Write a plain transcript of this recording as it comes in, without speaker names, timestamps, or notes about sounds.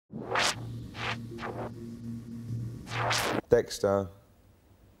Dexter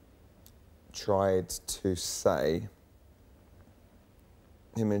tried to say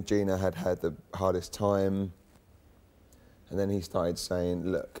him and Gina had had the hardest time, and then he started saying,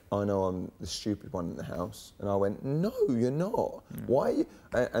 look, I know I'm the stupid one in the house. And I went, no, you're not. Why are you?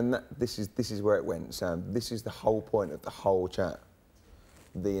 And this is where it went, Sam. This is the whole point of the whole chat.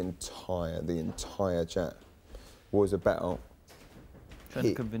 The entire chat was about... Trying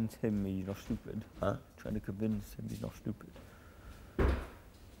to convince him he's not stupid. Huh? Trying to convince him he's not stupid.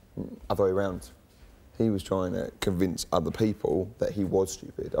 Other way around. He was trying to convince other people that he was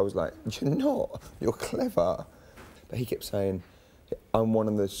stupid. I was like, you're not. You're clever. But he kept saying, I'm one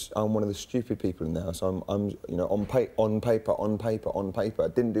of the stupid people in the house. I'm you know, on paper. I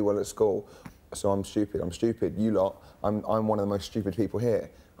didn't do well at school, so I'm stupid. I'm stupid. You lot. I'm one of the most stupid people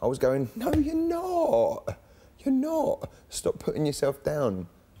here. I was going, no, you're not. You're not. Stop putting yourself down.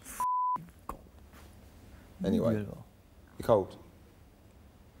 Anyway, you're cold.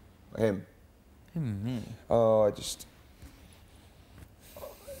 Him. Him, me. Oh, I just...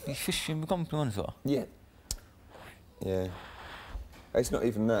 He's fishing for compliments, or? Yeah. Yeah. It's not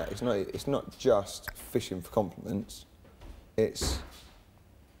even that. It's not just fishing for compliments. It's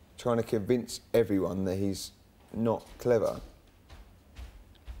trying to convince everyone that he's not clever.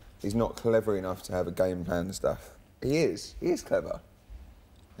 He's not clever enough to have a game plan and stuff. He is. He is clever.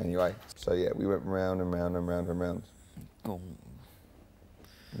 Anyway, so yeah, we went round and round and round and round. Oh.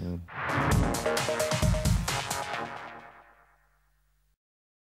 Mm.